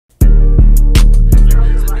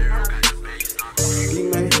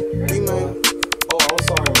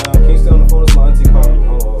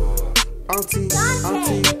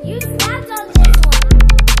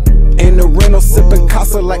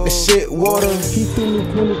water like the shit water. He threw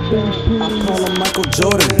me 23. I call him Michael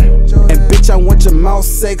Jordan. And bitch, I want your mouth,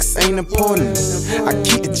 sex ain't important. I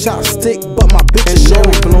keep the chopstick, but my bitch is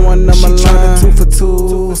showing. Blowing up my line, 2 for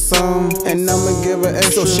 2 some. And I'ma give her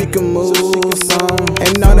extra so she can move some.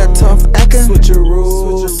 And all that tough acting, switch your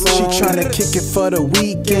rules. She tryna kick it for the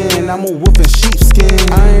weekend. I'm a wolf in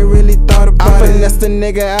sheepskin. I ain't really thought about it. I finessed the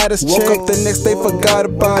nigga out his check. Woke up the next day, forgot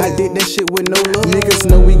about it. I did that shit with no love. Niggas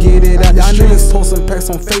know we get it out the streets. Posting packs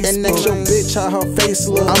on Facebook. And next your bitch, how her face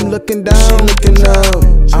look. I'm looking down, she looking up.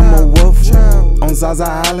 I'm a wolf on Zaza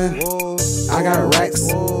Island. I got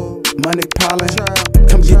racks, money piling.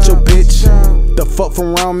 Come get your bitch. The fuck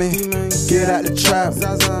from around me. Get out the trap.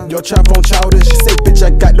 Your trap on childish. She say, bitch, I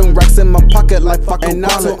got them racks in my pocket like fucking. And I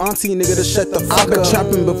told auntie nigga to shut the fuck up. I been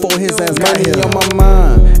trapping before his ass got here. On my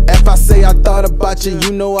mind. If I say I thought about you,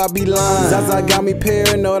 you know I be lying. Zaza got me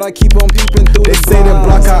paranoid. I keep on peeping through. They say the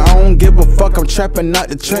block I don't give a fuck. I'm trapping out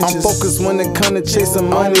the trenches. I'm focused when it come to chasing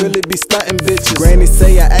money. Really be stunting bitches. Granny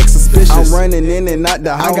say I act suspicious. I'm running in and out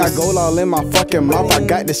the house. I got gold all in my fucking mouth. I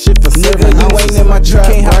got this shit for nigga. You ain't in my trap.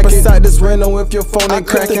 You can't hop beside this rental if your phone ain't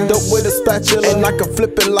cracking. Dope with a spatula and I can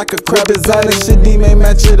flip it like a crab. Designer shit, D may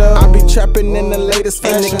match it up. I be trapping in the latest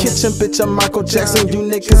fashion. In the kitchen, bitch, I'm Michael Jackson. You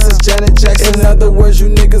niggas is Janet Jackson. In other words, you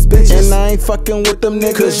niggas bitches. And I ain't fucking with them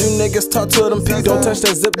niggas. Cause you niggas talk to them people. Don't touch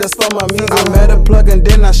that zip, that's for my music. I met a plug and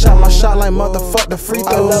then I shot my shot like motherfuck the free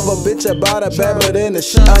throw. I love a bitch about a bad, but in the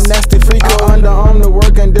shit, a nasty freak. I underarm the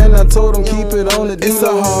work and then I told him keep it on the D. It's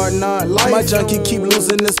a hard knot life. My junkie keep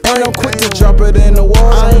losing this pain. I'm quick to drop it in the water.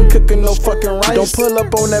 I ain't cooking no fucking rice. Don't pull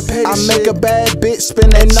up on that petty shit. I make a bad bitch spin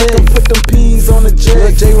that and I can put them peas on the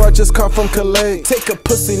jet. J-Rock just caught from Calais. Take a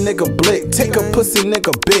pussy nigga blick. Take a pussy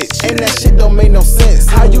nigga bitch. And that shit don't make no sense.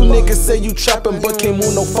 How you niggas say you trapping but can't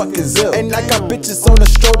move no fucking zip. And I got bitches on the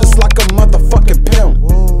stroll just like a motherfucking pimp.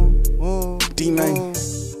 D-Man.